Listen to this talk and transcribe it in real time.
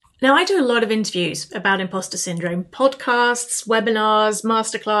Now, I do a lot of interviews about imposter syndrome, podcasts, webinars,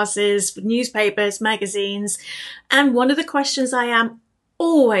 masterclasses, newspapers, magazines. And one of the questions I am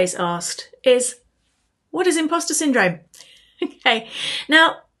always asked is, what is imposter syndrome? Okay.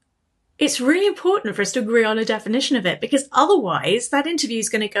 Now, it's really important for us to agree on a definition of it because otherwise that interview is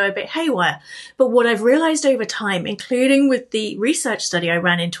going to go a bit haywire. But what I've realized over time, including with the research study I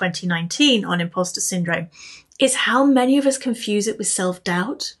ran in 2019 on imposter syndrome, is how many of us confuse it with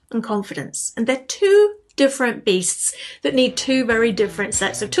self-doubt and confidence. And they're two different beasts that need two very different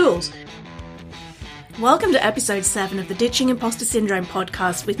sets of tools. Welcome to episode 7 of the Ditching Imposter Syndrome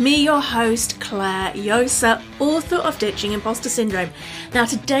podcast with me, your host, Claire Josa, author of Ditching Imposter Syndrome. Now,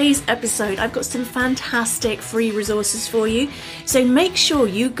 today's episode, I've got some fantastic free resources for you. So make sure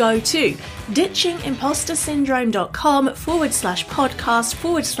you go to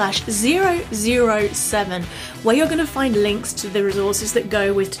ditchingimpostersyndrome.com/podcast/007, where you're going to find links to the resources that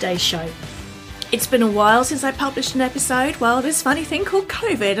go with today's show. It's been a while since I published an episode. Well, this funny thing called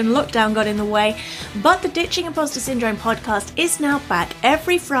COVID and lockdown got in the way, but the Ditching Imposter Syndrome podcast is now back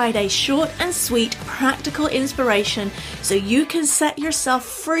every Friday, short and sweet, practical inspiration, so you can set yourself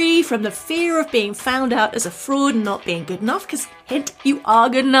free from the fear of being found out as a fraud and not being good enough, because hint, you are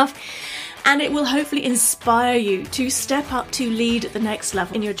good enough, and it will hopefully inspire you to step up to lead at the next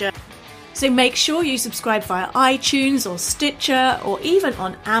level in your journey. So make sure you subscribe via iTunes or Stitcher or even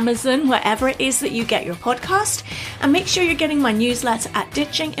on Amazon, wherever it is that you get your podcast. And make sure you're getting my newsletter at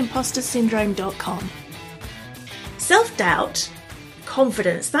ditchingimpostersyndrome.com. Self-doubt,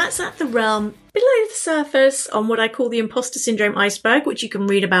 confidence, that's at the realm below the surface on what I call the imposter syndrome iceberg, which you can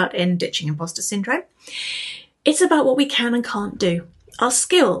read about in Ditching Imposter Syndrome. It's about what we can and can't do, our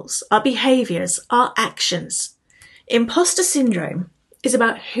skills, our behaviours, our actions. Imposter syndrome is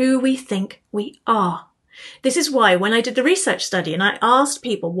about who we think we are. This is why when I did the research study and I asked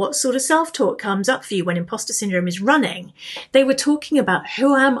people what sort of self-talk comes up for you when imposter syndrome is running, they were talking about,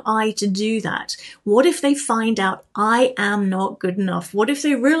 who am I to do that? What if they find out I am not good enough? What if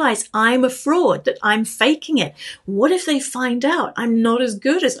they realize I'm a fraud, that I'm faking it? What if they find out I'm not as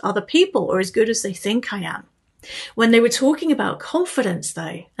good as other people or as good as they think I am? When they were talking about confidence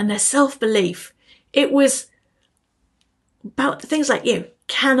though, and their self-belief, it was about things like,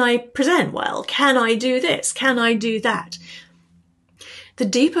 can I present well? Can I do this? Can I do that? The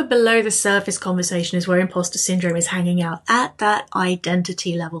deeper below the surface conversation is where imposter syndrome is hanging out, at that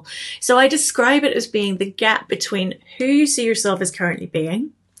identity level. So I describe it as being the gap between who you see yourself as currently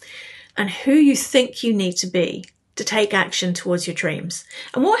being and who you think you need to be to take action towards your dreams.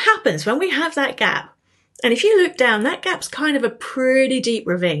 And what happens when we have that gap? And if you look down, that gap's kind of a pretty deep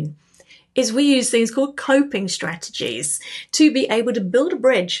ravine. Is we use things called coping strategies to be able to build a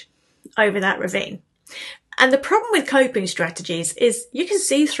bridge over that ravine. And the problem with coping strategies is you can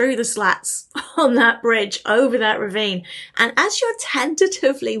see through the slats on that bridge over that ravine. And as you're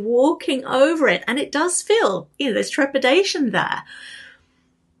tentatively walking over it, and it does feel, there's trepidation there.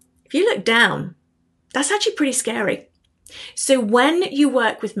 If you look down, that's actually pretty scary. So when you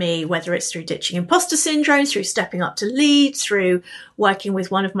work with me, whether it's through Ditching Imposter Syndrome, through Stepping Up to Lead, through working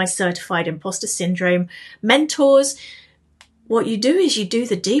with one of my certified imposter syndrome mentors, what you do is you do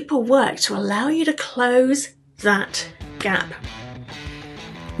the deeper work to allow you to close that gap.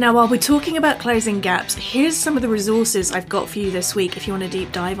 Now, while we're talking about closing gaps, here's some of the resources I've got for you this week if you want a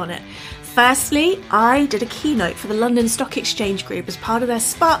deep dive on it. Firstly, I did a keynote for the London Stock Exchange Group as part of their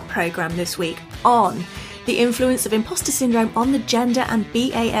Spark programme this week on the influence of imposter syndrome on the gender and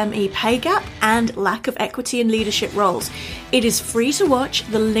BAME pay gap and lack of equity in leadership roles. It is free to watch.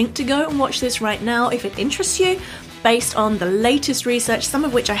 The link to go and watch this right now if it interests you, based on the latest research, some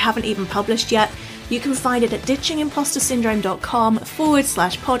of which I haven't even published yet. You can find it at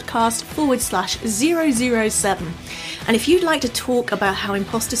ditchingimpostersyndrome.com/podcast/007. And if you'd like to talk about how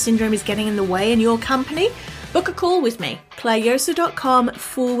imposter syndrome is getting in the way in your company, book a call with me,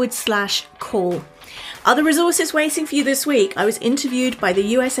 clairejosa.com/call. Other resources waiting for you this week. I was interviewed by the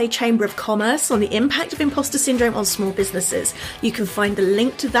USA Chamber of Commerce on the impact of imposter syndrome on small businesses. You can find the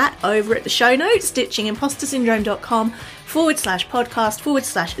link to that over at the show notes,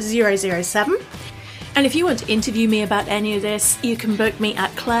 ditchingimpostersyndrome.com/podcast/007. And if you want to interview me about any of this, you can book me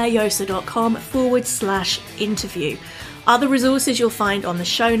at clairejosa.com/interview. Other resources you'll find on the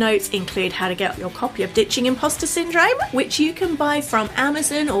show notes include how to get your copy of Ditching Imposter Syndrome, which you can buy from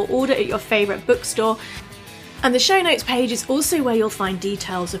Amazon or order at your favourite bookstore. And the show notes page is also where you'll find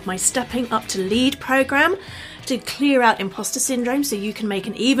details of my Stepping Up to Lead programme to clear out imposter syndrome so you can make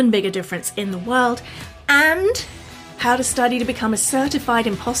an even bigger difference in the world, and how to study to become a certified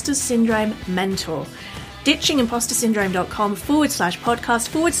imposter syndrome mentor.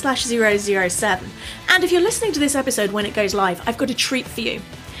 ditchingimpostersyndrome.com/podcast/007. And if you're listening to this episode when it goes live, I've got a treat for you.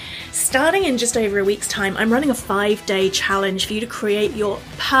 Starting in just over a week's time, I'm running a 5-day challenge for you to create your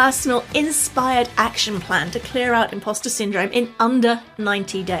personal inspired action plan to clear out imposter syndrome in under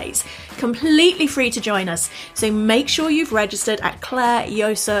 90 days. Completely free to join us. So make sure you've registered at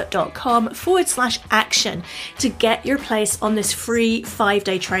clairejosa.com/action to get your place on this free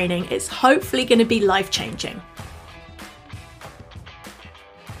 5-day training. It's hopefully going to be life-changing.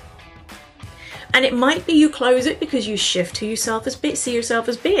 And it might be you close it because you shift who yourself see yourself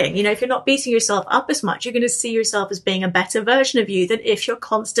as being. You know, if you're not beating yourself up as much, you're going to see yourself as being a better version of you than if you're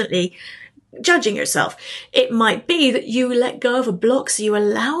constantly judging yourself. It might be that you let go of a block so you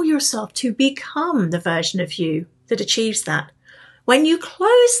allow yourself to become the version of you that achieves that. When you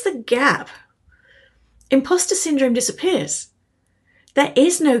close the gap, imposter syndrome disappears. There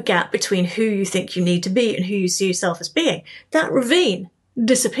is no gap between who you think you need to be and who you see yourself as being. That ravine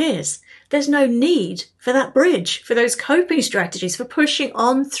disappears. There's no need for that bridge, for those coping strategies, for pushing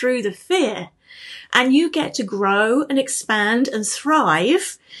on through the fear. And you get to grow and expand and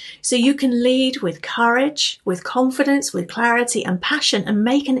thrive so you can lead with courage, with confidence, with clarity and passion, and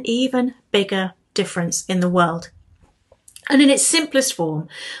make an even bigger difference in the world. And in its simplest form,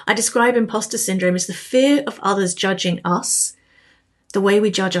 I describe imposter syndrome as the fear of others judging us the way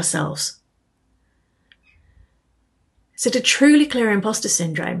we judge ourselves. So to truly clear imposter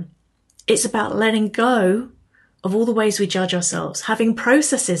syndrome, it's about letting go of all the ways we judge ourselves, having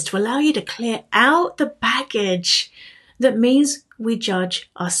processes to allow you to clear out the baggage that means we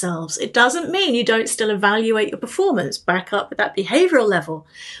judge ourselves. It doesn't mean you don't still evaluate your performance back up at that behavioral level,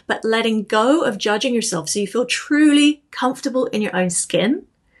 but letting go of judging yourself so you feel truly comfortable in your own skin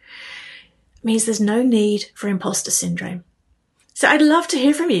means there's no need for imposter syndrome. So I'd love to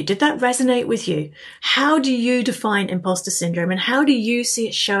hear from you. Did that resonate with you? How do you define imposter syndrome and how do you see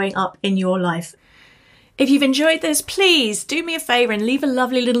it showing up in your life? If you've enjoyed this, please do me a favor and leave a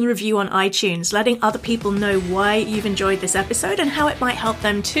lovely little review on iTunes, letting other people know why you've enjoyed this episode and how it might help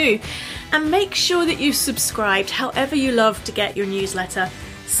them too. And make sure that you've subscribed however you love to get your newsletter.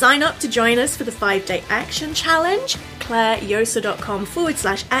 Sign up to join us for the 5-day action challenge,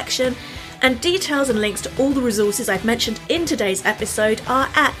 clairejosa.com/action. And details and links to all the resources I've mentioned in today's episode are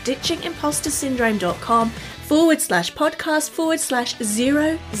at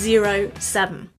ditchingimpostersyndrome.com/podcast/007.